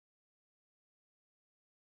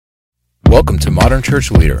Welcome to Modern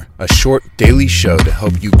Church Leader, a short daily show to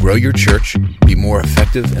help you grow your church, be more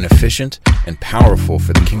effective and efficient, and powerful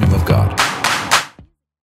for the kingdom of God.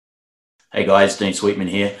 Hey guys, Dean Sweetman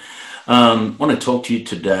here. I want to talk to you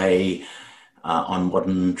today on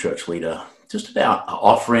Modern Church Leader, just about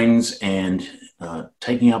offerings and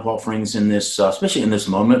taking up offerings in this, especially in this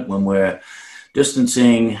moment when we're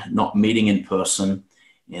distancing, not meeting in person.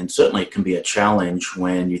 And certainly it can be a challenge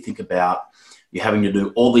when you think about you're having to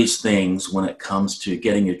do all these things when it comes to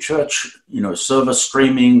getting your church, service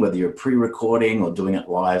streaming, whether you're pre-recording or doing it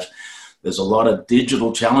live. There's a lot of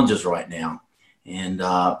digital challenges right now. And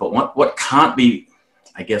but what can't be,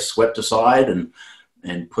 I guess, swept aside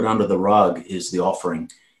and put under the rug is the offering.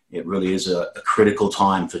 It really is a critical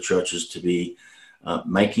time for churches to be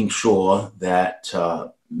making sure that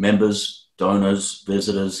members, donors,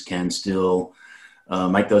 visitors can still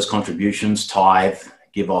make those contributions, tithe,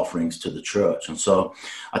 give offerings to the church. And so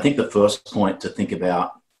I think the first point to think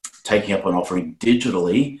about taking up an offering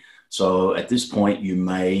digitally. So at this point, you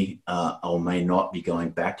may or may not be going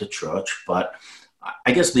back to church, but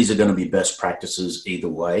I guess these are going to be best practices either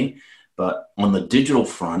way. But on the digital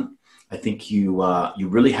front, I think you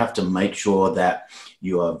really have to make sure that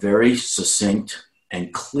you are very succinct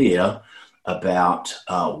and clear about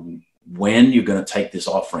when you're going to take this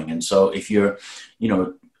offering. And so if you're,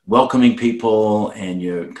 welcoming people and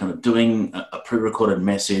you're kind of doing a pre-recorded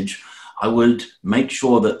message, I would make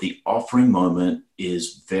sure that the offering moment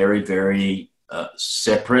is very, very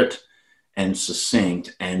separate and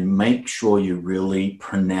succinct, and make sure you really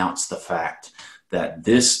pronounce the fact that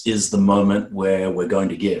this is the moment where we're going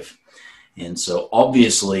to give. And so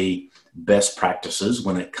obviously best practices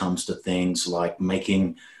when it comes to things like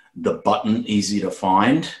making the button easy to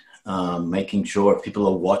find, making sure if people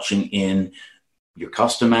are watching in your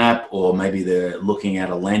custom app, or maybe they're looking at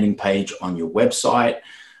a landing page on your website.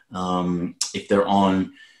 If they're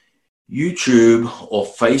on YouTube or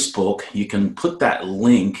Facebook, you can put that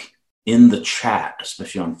link in the chat,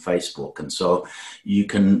 especially on Facebook. And so you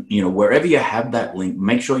can, wherever you have that link,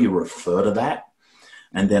 make sure you refer to that.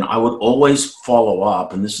 And then I would always follow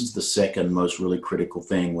up. And this is the second most really critical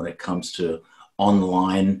thing when it comes to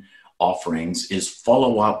online offerings, is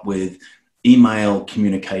follow up with email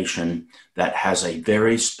communication that has a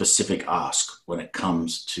very specific ask when it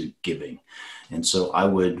comes to giving. And so I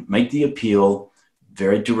would make the appeal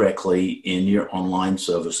very directly in your online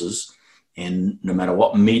services. And no matter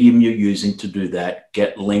what medium you're using to do that,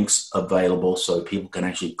 get links available so people can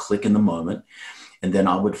actually click in the moment. And then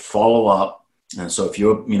I would follow up. And so if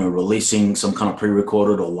you're, releasing some kind of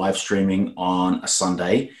pre-recorded or live streaming on a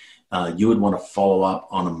Sunday, you would want to follow up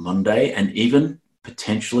on a Monday, and even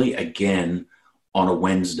potentially again on a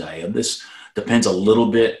Wednesday. And this depends a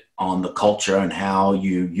little bit on the culture and how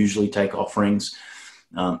you usually take offerings.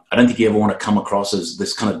 I don't think you ever want to come across as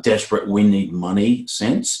this kind of desperate, we need money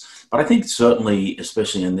sense. But I think certainly,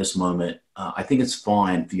 especially in this moment, I think it's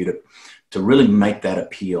fine for you to really make that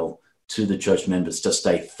appeal to the church members to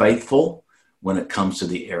stay faithful when it comes to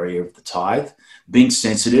the area of the tithe, being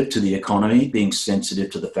sensitive to the economy, being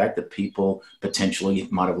sensitive to the fact that people potentially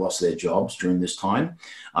might have lost their jobs during this time.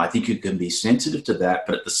 I think you can be sensitive to that,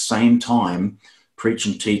 but at the same time, preach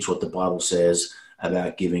and teach what the Bible says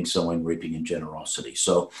about giving, sowing, reaping, and generosity.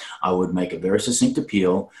 So I would make a very succinct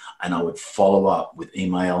appeal, and I would follow up with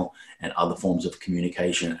email and other forms of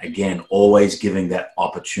communication. Again, always giving that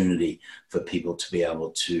opportunity for people to be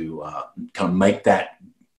able to kind of make that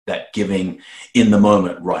giving in the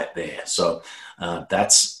moment right there. So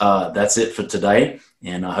that's it for today.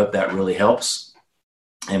 And I hope that really helps.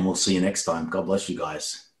 And we'll see you next time. God bless you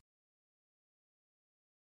guys.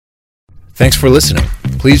 Thanks for listening.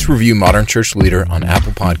 Please review Modern Church Leader on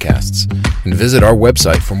Apple Podcasts and visit our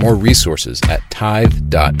website for more resources at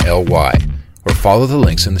tithe.ly, or follow the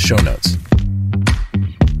links in the show notes.